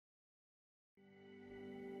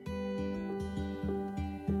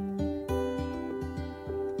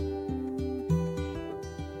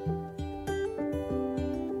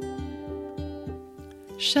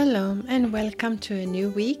Shalom and welcome to a new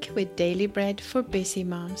week with Daily Bread for Busy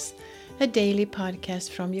Moms, a daily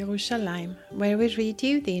podcast from Jerusalem where we read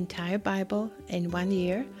you the entire Bible in 1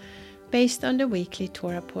 year based on the weekly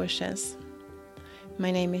Torah portions.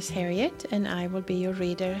 My name is Harriet and I will be your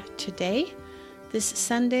reader today, this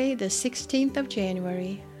Sunday the 16th of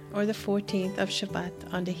January or the 14th of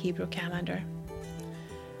Shabbat on the Hebrew calendar.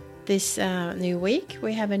 This new week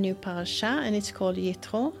we have a new parasha and it's called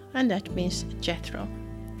Yitro, and that means Jethro.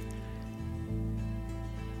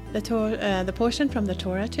 The portion from the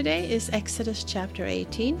Torah today is Exodus chapter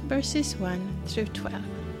 18, verses 1 through 12.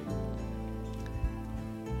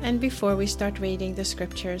 And before we start reading the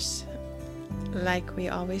scriptures, like we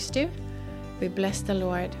always do, we bless the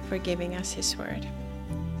Lord for giving us His word.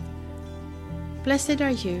 Blessed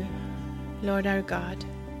are you, Lord our God,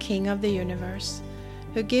 King of the universe,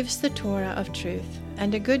 who gives the Torah of truth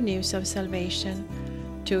and the good news of salvation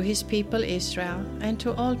to His people Israel and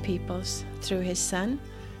to all peoples through His Son,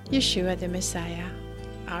 Yeshua the Messiah,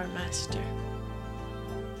 our Master.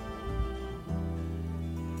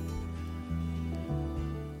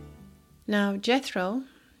 Now Jethro,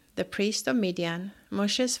 the priest of Midian,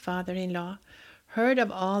 Moshe's father-in-law, heard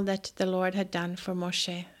of all that the Lord had done for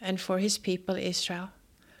Moshe and for his people Israel,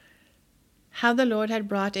 how the Lord had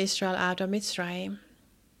brought Israel out of Mitzrayim.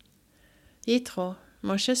 Yitro,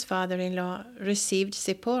 Moshe's father-in-law, received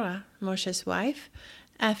Zipporah, Moshe's wife,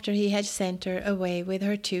 after he had sent her away with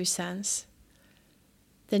her 2 sons.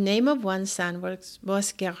 The name of one son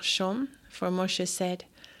was Gershom, for Moshe said,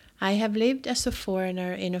 I have lived as a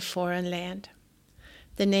foreigner in a foreign land.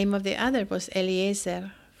 The name of the other was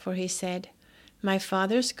Eliezer, for he said, my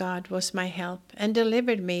father's God was my help and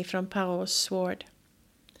delivered me from Paro's sword.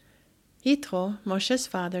 Yitro, Moshe's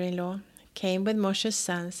father-in-law, came with Moshe's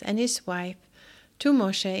sons and his wife to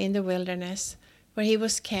Moshe in the wilderness, where he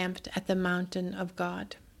was camped at the mountain of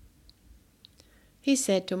God. He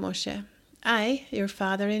said to Moshe, I, your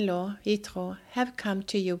father-in-law, Yitro, have come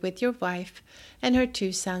to you with your wife and her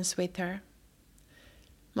 2 sons with her.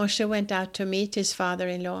 Moshe went out to meet his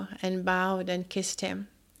father-in-law and bowed and kissed him.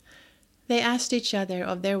 They asked each other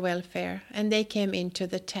of their welfare, and they came into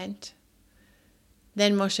the tent.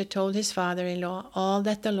 Then Moshe told his father-in-law all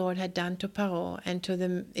that the Lord had done to Paro and to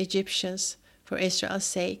the Egyptians for Israel's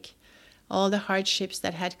sake, all the hardships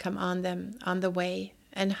that had come on them on the way,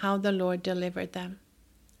 and how the Lord delivered them.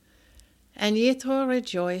 And Yitro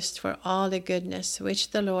rejoiced for all the goodness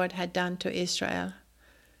which the Lord had done to Israel,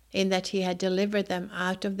 in that he had delivered them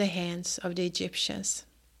out of the hands of the Egyptians.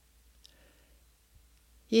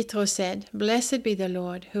 Yitro said, Blessed be the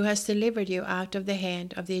Lord, who has delivered you out of the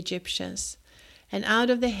hand of the Egyptians, and out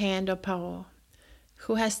of the hand of Paro,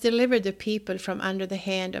 who has delivered the people from under the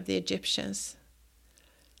hand of the Egyptians.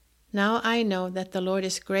 Now I know that the Lord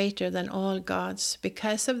is greater than all gods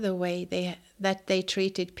because of the way that they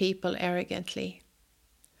treated people arrogantly.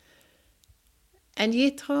 And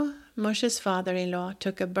Yitro, Moshe's father-in-law,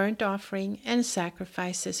 took a burnt offering and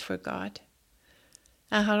sacrifices for God.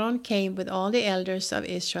 Aharon came with all the elders of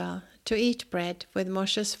Israel to eat bread with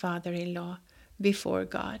Moshe's father-in-law before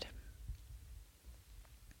God.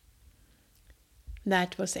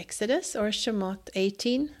 That was Exodus or Shemot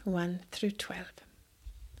 18, 1 through 12.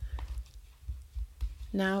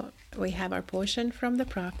 Now we have our portion from the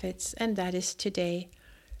prophets, and that is today,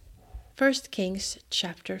 1 Kings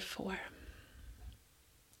chapter 4.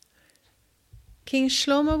 King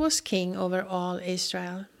Shlomo was king over all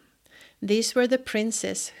Israel. These were the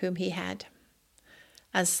princes whom he had: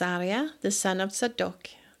 Azariah, the son of Zadok,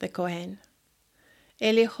 the Kohen;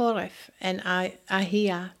 Elihoreph and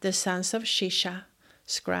Ahiah, the sons of Shisha,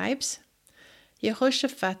 scribes;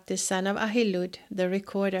 Jehoshaphat, the son of Ahilud, the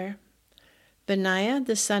recorder; Benaiah,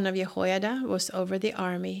 the son of Jehoiada, was over the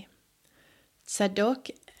army; Zadok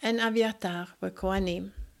and Abiathar were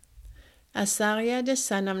Kohanim; Azariah, the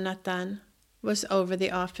son of Nathan, was over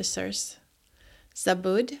the officers;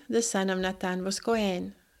 Zabud, the son of Nathan, was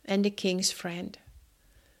Kohen and the king's friend;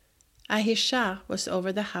 Ahishar was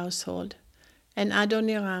over the household; and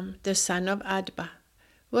Adoniram, the son of Adba,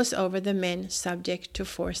 was over the men subject to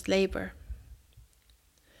forced labor.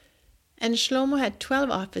 And Shlomo had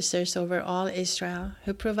 12 officers over all Israel,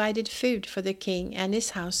 who provided food for the king and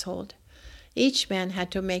his household. Each man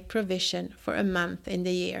had to make provision for a month in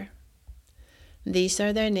the year. These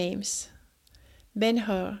are their names: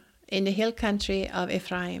 Ben-Hur, in the hill country of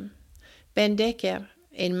Ephraim; Ben-Deker,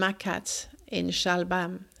 in Makatz, in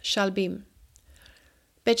Shalbim;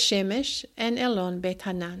 Bet-Shemesh and Elon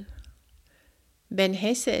Bet-Hanan;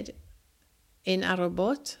 Ben-Hesed, in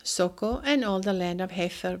Arobot, Soko, and all the land of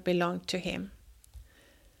Hefer belonged to him;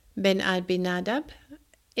 Ben-Abinadab,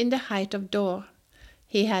 in the height of Dor;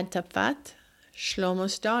 He had Taphat,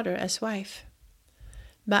 Shlomo's daughter, as wife.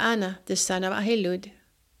 Baana, the son of Ahilud,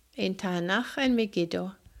 in Taanach and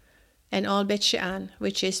Megiddo, and all Bet-Shean,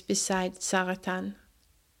 which is beside Zaratan,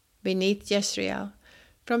 beneath Jezreel,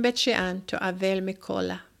 from Bet-Shean to Avel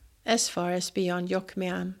Mekola, as far as beyond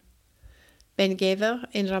Yokmeam. Ben-Gever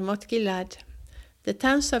in Ramoth Gilad, the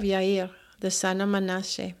towns of Yair, the son of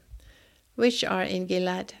Manasseh, which are in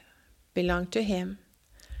Gilad, belong to him.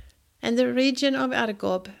 And the region of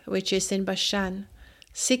Argob, which is in Bashan,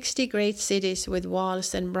 60 great cities with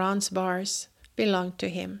walls and bronze bars, belong to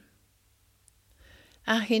him.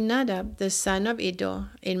 Ahinadab, the son of Iddo,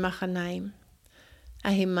 in Machanaim.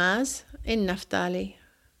 Ahimaaz in Naphtali.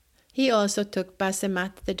 He also took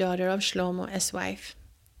Basemat, the daughter of Shlomo, as wife.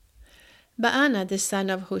 Baana, the son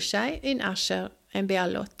of Hushai, in Asher and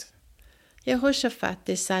Bealot. Yehoshaphat,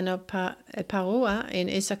 the son of Parua, in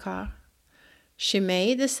Issachar.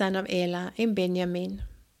 Shimei, the son of Elah, in Benjamin.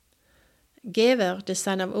 Gever, the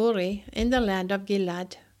son of Uri, in the land of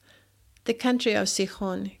Gilad, the country of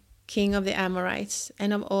Sihon, king of the Amorites,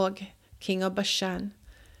 and of Og, king of Bashan,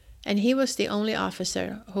 and he was the only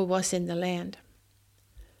officer who was in the land.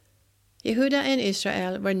 Yehuda and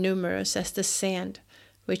Israel were numerous as the sand,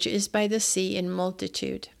 which is by the sea in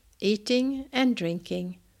multitude, eating and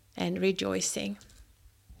drinking and rejoicing.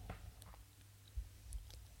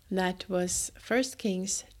 That was 1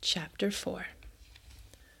 Kings chapter 4.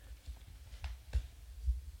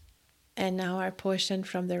 And now our portion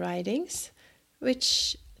from the writings,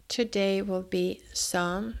 which today will be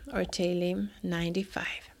Psalm or Tehillim 95.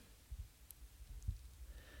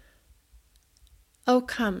 O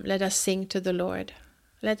come, let us sing to the Lord.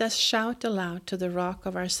 Let us shout aloud to the rock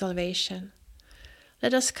of our salvation.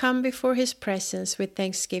 Let us come before his presence with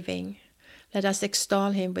thanksgiving. Let us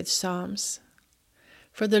extol him with psalms.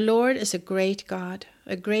 For the Lord is a great God,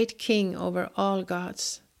 a great King over all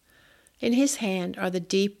gods. In his hand are the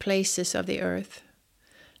deep places of the earth.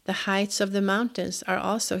 The heights of the mountains are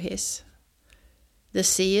also his. The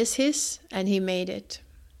sea is his, and he made it.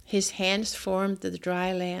 His hands formed the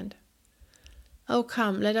dry land. O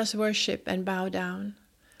come, let us worship and bow down.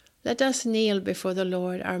 Let us kneel before the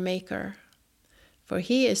Lord our Maker. For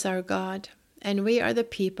he is our God, and we are the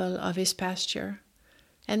people of his pasture,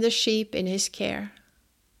 and the sheep in his care.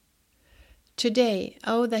 Today,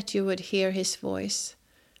 oh, that you would hear his voice.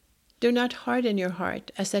 Do not harden your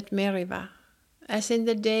heart as at Meribah, as in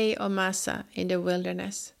the day of Massah in the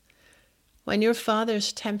wilderness, when your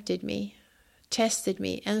fathers tempted me, tested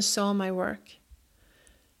me, and saw my work.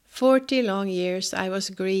 40 long years I was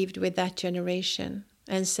grieved with that generation,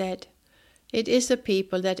 and said, It is a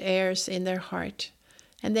people that errs in their heart,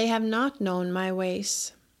 and they have not known my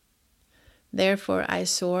ways. Therefore I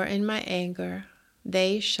swore in my anger,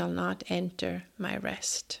 they shall not enter my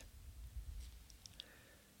rest.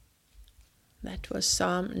 That was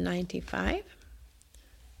Psalm 95.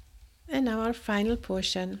 And now our final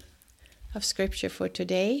portion of scripture for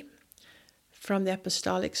today from the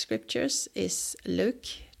Apostolic Scriptures is Luke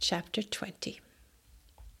chapter 20.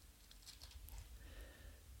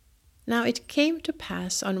 Now it came to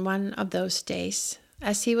pass on one of those days,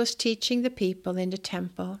 as he was teaching the people in the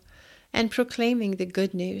temple and proclaiming the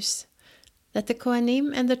good news, that the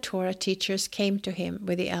Kohanim and the Torah teachers came to him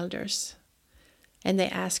with the elders. And they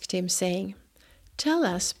asked him, saying, Tell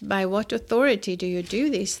us, by what authority do you do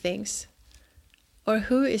these things? Or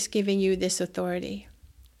who is giving you this authority?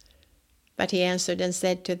 But he answered and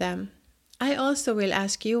said to them, I also will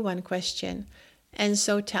ask you one question, and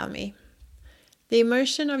so tell me. The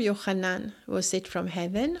immersion of Yochanan, was it from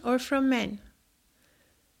heaven or from men?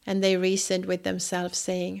 And they reasoned with themselves,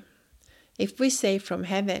 saying, If we say from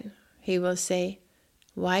heaven, he will say,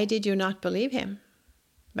 Why did you not believe him?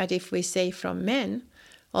 But if we say from men,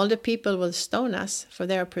 all the people will stone us, for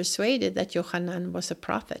they are persuaded that Yochanan was a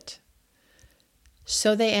prophet.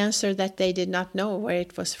 So they answered that they did not know where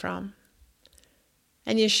it was from.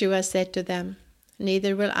 And Yeshua said to them,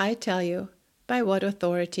 Neither will I tell you by what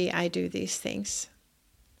authority I do these things.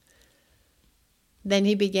 Then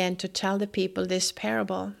he began to tell the people this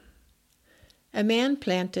parable. A man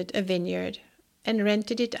planted a vineyard and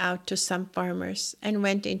rented it out to some farmers and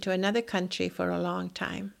went into another country for a long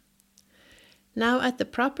time. Now at the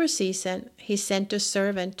proper season he sent a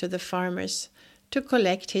servant to the farmers to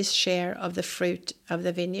collect his share of the fruit of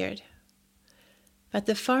the vineyard. But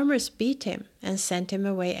the farmers beat him and sent him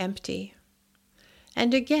away empty.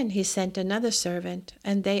 And again he sent another servant,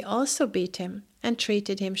 and they also beat him and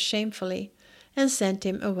treated him shamefully and sent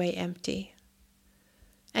him away empty.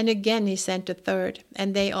 And again he sent a third,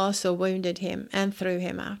 and they also wounded him and threw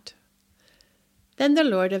him out. Then the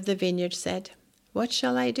Lord of the vineyard said, What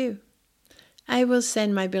shall I do? I will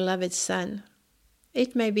send my beloved son.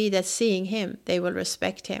 It may be that seeing him, they will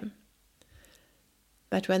respect him."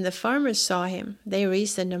 But when the farmers saw him, they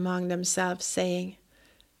reasoned among themselves, saying,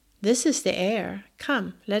 "This is the heir.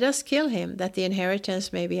 Come, let us kill him, that the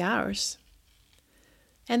inheritance may be ours."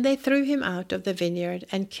 And they threw him out of the vineyard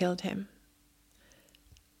and killed him.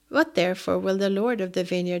 What therefore will the Lord of the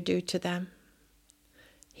vineyard do to them?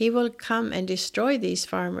 He will come and destroy these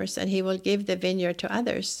farmers, and he will give the vineyard to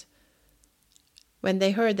others. When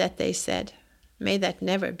they heard that, they said, "May that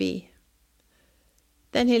never be."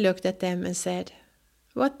 Then he looked at them and said,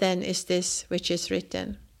 "What then is this which is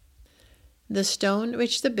written? The stone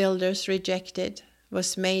which the builders rejected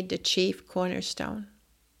was made the chief cornerstone.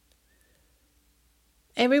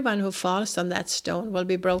 Everyone who falls on that stone will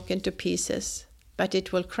be broken to pieces, but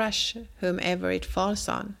it will crush whomever it falls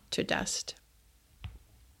on to dust."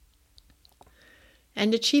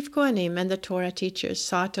 And the chief Kohanim and the Torah teachers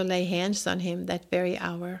sought to lay hands on him that very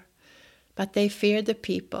hour, but they feared the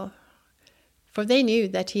people, for they knew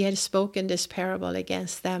that he had spoken this parable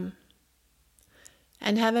against them.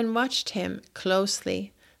 And having watched him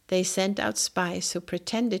closely, they sent out spies who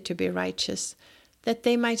pretended to be righteous, that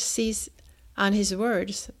they might seize on his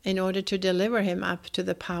words in order to deliver him up to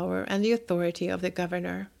the power and the authority of the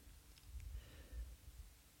governor.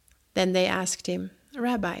 Then they asked him,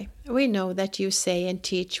 "Rabbi, we know that you say and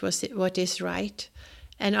teach what is right,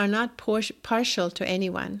 and are not partial to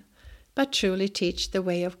anyone, but truly teach the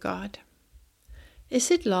way of God. Is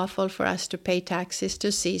it lawful for us to pay taxes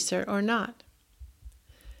to Caesar or not?"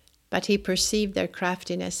 But he perceived their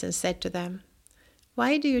craftiness and said to them,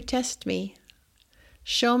 "Why do you test me?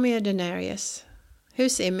 Show me a denarius.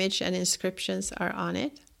 Whose image and inscriptions are on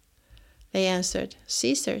it?" They answered,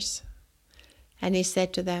 "Caesar's." And he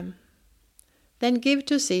said to them, "Then give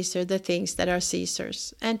to Caesar the things that are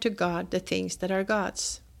Caesar's, and to God the things that are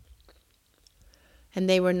God's." And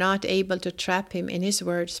they were not able to trap him in his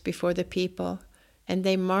words before the people, and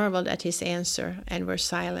they marveled at his answer and were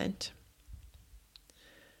silent.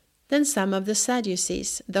 Then some of the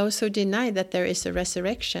Sadducees, those who deny that there is a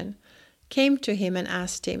resurrection, came to him and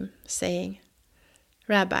asked him, saying,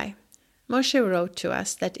 "Rabbi, Moshe wrote to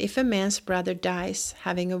us that if a man's brother dies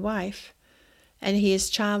having a wife, and he is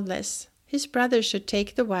childless, his brother should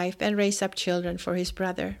take the wife and raise up children for his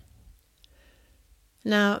brother.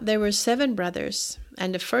 Now there were 7 brothers,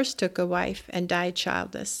 and the first took a wife and died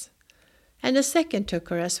childless. And the second took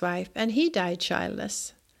her as wife, and he died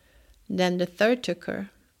childless. Then the third took her,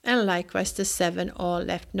 and likewise the 7 all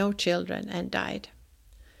left no children and died.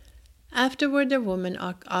 Afterward the woman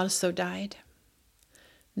also died.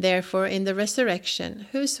 Therefore in the resurrection,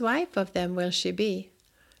 whose wife of them will she be?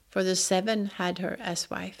 For the 7 had her as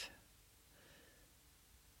wife."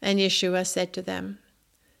 And Yeshua said to them,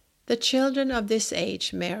 "The children of this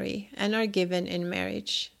age marry and are given in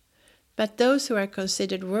marriage. But those who are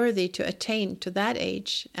considered worthy to attain to that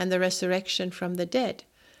age and the resurrection from the dead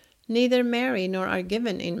neither marry nor are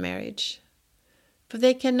given in marriage. For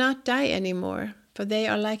they cannot die any more, for they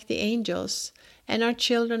are like the angels and are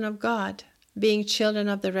children of God, being children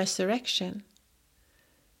of the resurrection.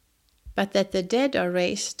 But that the dead are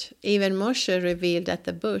raised, even Moshe revealed at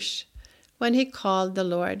the bush, when he called the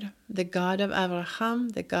Lord, the God of Abraham,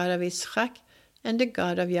 the God of Isaac, and the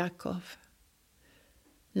God of Jacob.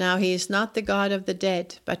 Now he is not the God of the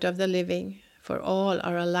dead, but of the living, for all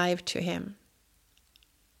are alive to him."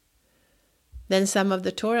 Then some of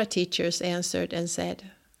the Torah teachers answered and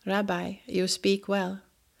said, "Rabbi, you speak well."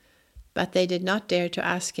 But they did not dare to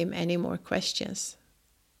ask him any more questions.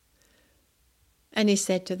 And he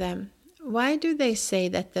said to them, "Why do they say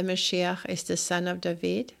that the Mashiach is the son of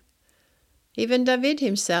David? Even David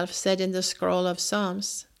himself said in the scroll of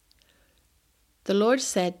Psalms, 'The Lord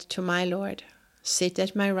said to my Lord, sit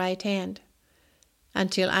at my right hand,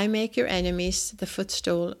 until I make your enemies the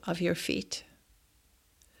footstool of your feet.'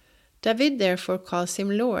 David therefore calls him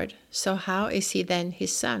Lord, so how is he then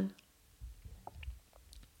his son?"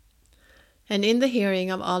 And in the hearing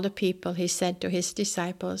of all the people he said to his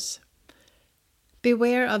disciples,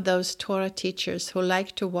 "Beware of those Torah teachers who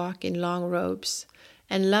like to walk in long robes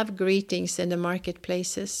and love greetings in the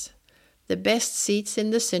marketplaces, the best seats in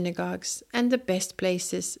the synagogues, and the best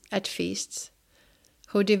places at feasts,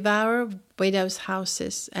 who devour widows'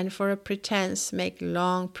 houses and for a pretense make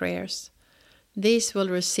long prayers. These will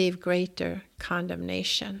receive greater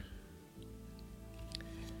condemnation."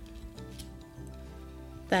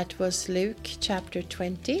 That was Luke chapter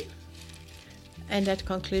 20, and that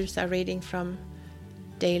concludes our reading from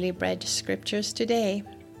Daily Bread Scriptures today.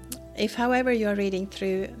 If, however, you are reading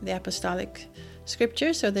through the Apostolic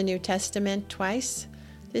Scriptures or the New Testament twice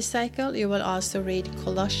this cycle, you will also read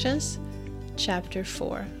Colossians chapter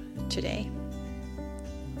 4 today.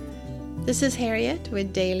 This is Harriet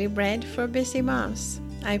with Daily Bread for Busy Moms.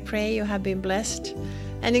 I pray you have been blessed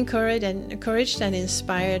and encouraged and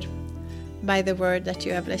inspired by the word that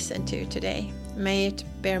you have listened to today. May it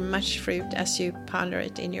bear much fruit as you ponder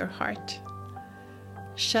it in your heart.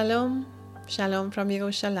 Shalom, shalom from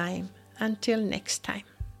Jerusalem. Until next time.